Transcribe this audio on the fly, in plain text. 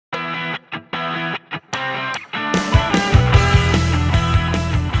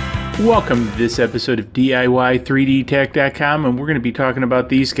Welcome to this episode of DIY3DTech.com, and we're going to be talking about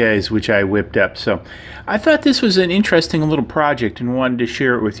these guys, which I whipped up. So I thought this was an interesting little project and wanted to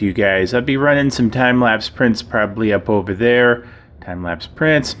share it with you guys. I'll be running some time-lapse prints probably up over there. Time-lapse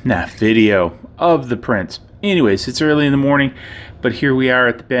prints, video of the prints. Anyways, it's early in the morning, but here we are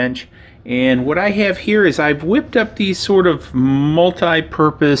at the bench. And what I have here is I've whipped up these sort of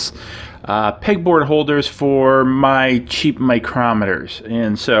multi-purpose pegboard holders for my cheap micrometers.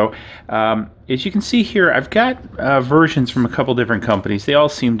 And so as you can see here, I've got versions from a couple different companies. They all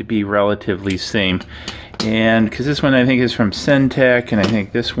seem to be relatively same. And because this one I think is from Centec, and I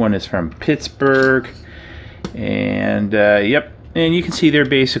think this one is from Pittsburgh. And yep, and you can see they're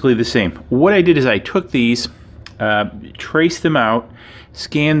basically the same. What I did is I took these, traced them out,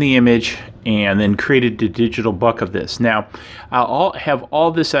 scanned the image, and then created the digital buck of this. Now, I'll have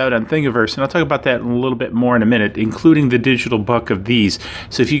all this out on Thingiverse, and I'll talk about that a little bit more in a minute, including the digital buck of these.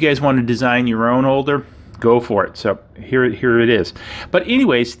 So if you guys want to design your own holder, go for it. So here it is. But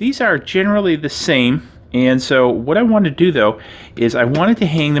anyways, these are generally the same. And so what I wanted to do, though, is I wanted to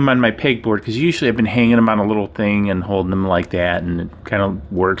hang them on my pegboard, because usually I've been hanging them on a little thing and holding them like that, and it kind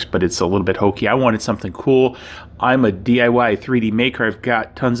of works, but it's a little bit hokey. I wanted something cool. I'm a DIY 3D maker. I've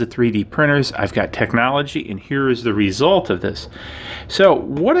got tons of 3D printers. I've got technology, and here is the result of this. So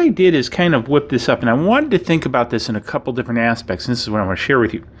what I did is kind of whip this up, and I wanted to think about this in a couple different aspects, and this is what I want to share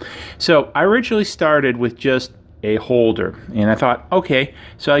with you. So I originally started with just a holder, and I thought, okay,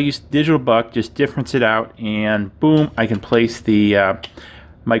 so I'll use digital buck, just difference it out, and boom, I can place the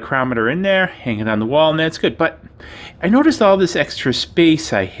micrometer in there, hang it on the wall, and that's good. But I noticed all this extra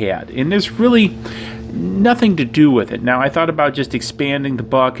space I had, and there's really nothing to do with it. Now, I thought about just expanding the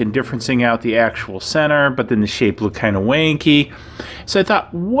buck and differencing out the actual center, but then the shape looked kind of wanky. So I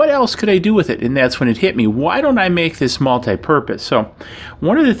thought, what else could I do with it? And that's when it hit me. Why don't I make this multi-purpose? So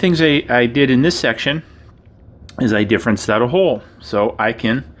one of the things I did in this section is I differenced out a hole, so I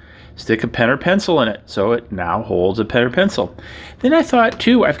can stick a pen or pencil in it, so it now holds a pen or pencil. Then I thought,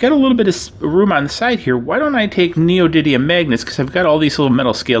 too, I've got a little bit of room on the side here. Why don't I take neodymium magnets, because I've got all these little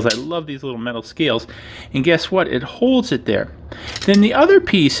metal scales. I love these little metal scales. And guess what? It holds it there. Then the other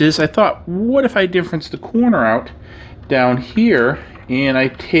piece is, I thought, what if I difference the corner out down here, and I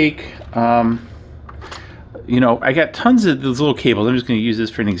take, you know, I got tons of those little cables. I'm just going to use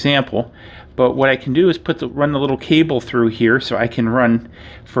this for an example. But what I can do is run the little cable through here, so I can run,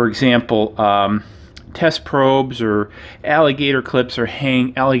 for example, test probes or alligator clips, or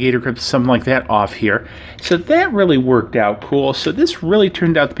hang alligator clips, something like that off here. So that really worked out cool. So this really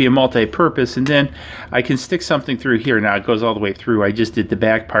turned out to be a multi-purpose, and then I can stick something through here. Now it goes all the way through. I just did the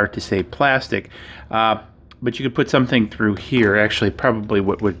back part to save plastic. But you could put something through here. Actually, probably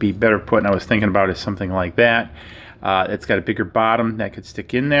what would be better put, and I was thinking about, is something like that. It's got a bigger bottom that could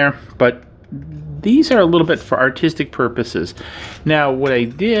stick in there. But these are a little bit for artistic purposes. Now, what I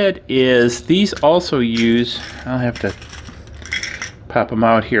did is these also use, I'll have to pop them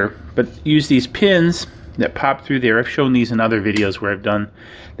out here, but use these pins that pop through there. I've shown these in other videos where I've done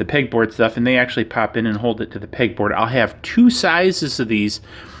the pegboard stuff, and they actually pop in and hold it to the pegboard. I'll have two sizes of these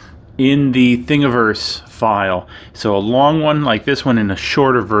in the Thingiverse file. So a long one like this one and a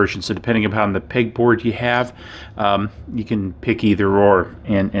shorter version. So depending upon the pegboard you have, you can pick either or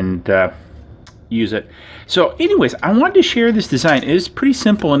and use it. So anyways, I wanted to share this design. It is pretty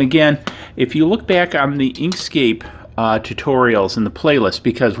simple, and again, if you look back on the Inkscape tutorials in the playlist,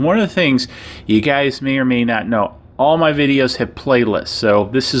 because one of the things you guys may or may not know, all my videos have playlists. So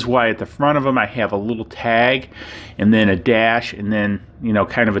this is why at the front of them I have a little tag and then a dash and then, you know,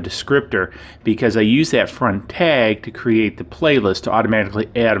 kind of a descriptor, because I use that front tag to create the playlist, to automatically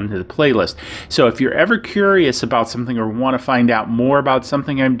add them to the playlist. So if you're ever curious about something or want to find out more about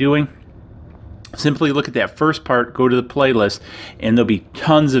something I'm doing, simply look at that first part, go to the playlist, and there'll be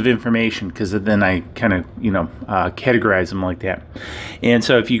tons of information, because then I kind of, you know, categorize them like that. And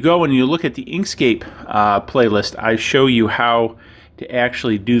so if you go and you look at the Inkscape playlist, I show you how to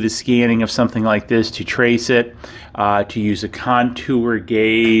actually do the scanning of something like this, to trace it, to use a contour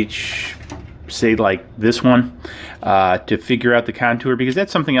gauge, say like this one, to figure out the contour, because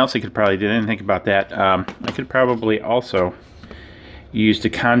that's something else I could probably do. I didn't think about that. I could probably also used a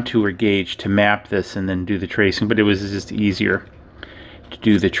contour gauge to map this and then do the tracing, but it was just easier to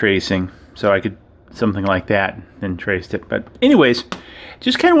do the tracing, so I could something like that and traced it. But anyways,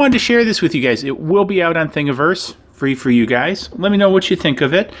 just kind of wanted to share this with you guys. It will be out on Thingiverse free for you guys. Let me know what you think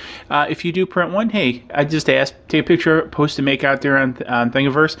of it. If you do print one, hey, I just asked, take a picture, post a make out there on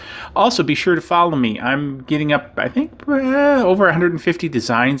Thingiverse. Also, be sure to follow me. I'm getting up, I think, over 150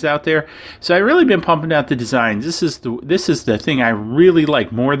 designs out there. So I've really been pumping out the designs. This is the thing I really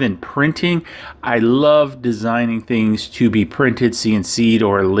like more than printing. I love designing things to be printed, CNC'd,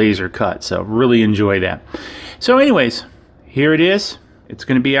 or laser cut. So really enjoy that. So anyways, here it is. It's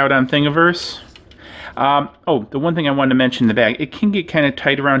going to be out on Thingiverse. Oh, the one thing I wanted to mention in the bag, it can get kind of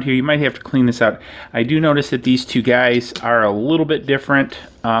tight around here. You might have to clean this out. I do notice that these two guys are a little bit different,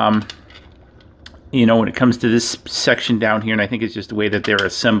 you know, when it comes to this section down here, and I think it's just the way that they're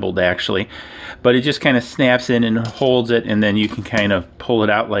assembled, actually. But it just kind of snaps in and holds it, and then you can kind of pull it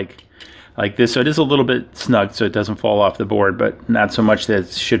out like this. So it is a little bit snug so it doesn't fall off the board, but not so much that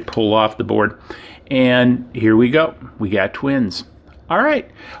it should pull off the board. And here we go. We got twins. All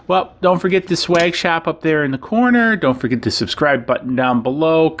right. Well, don't forget the swag shop up there in the corner. Don't forget the subscribe button down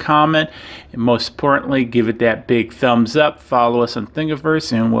below. Comment. And most importantly, give it that big thumbs up. Follow us on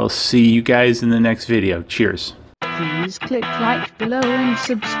Thingiverse, and we'll see you guys in the next video. Cheers. Please click like below and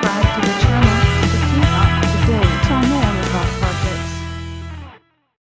subscribe to the channel to keep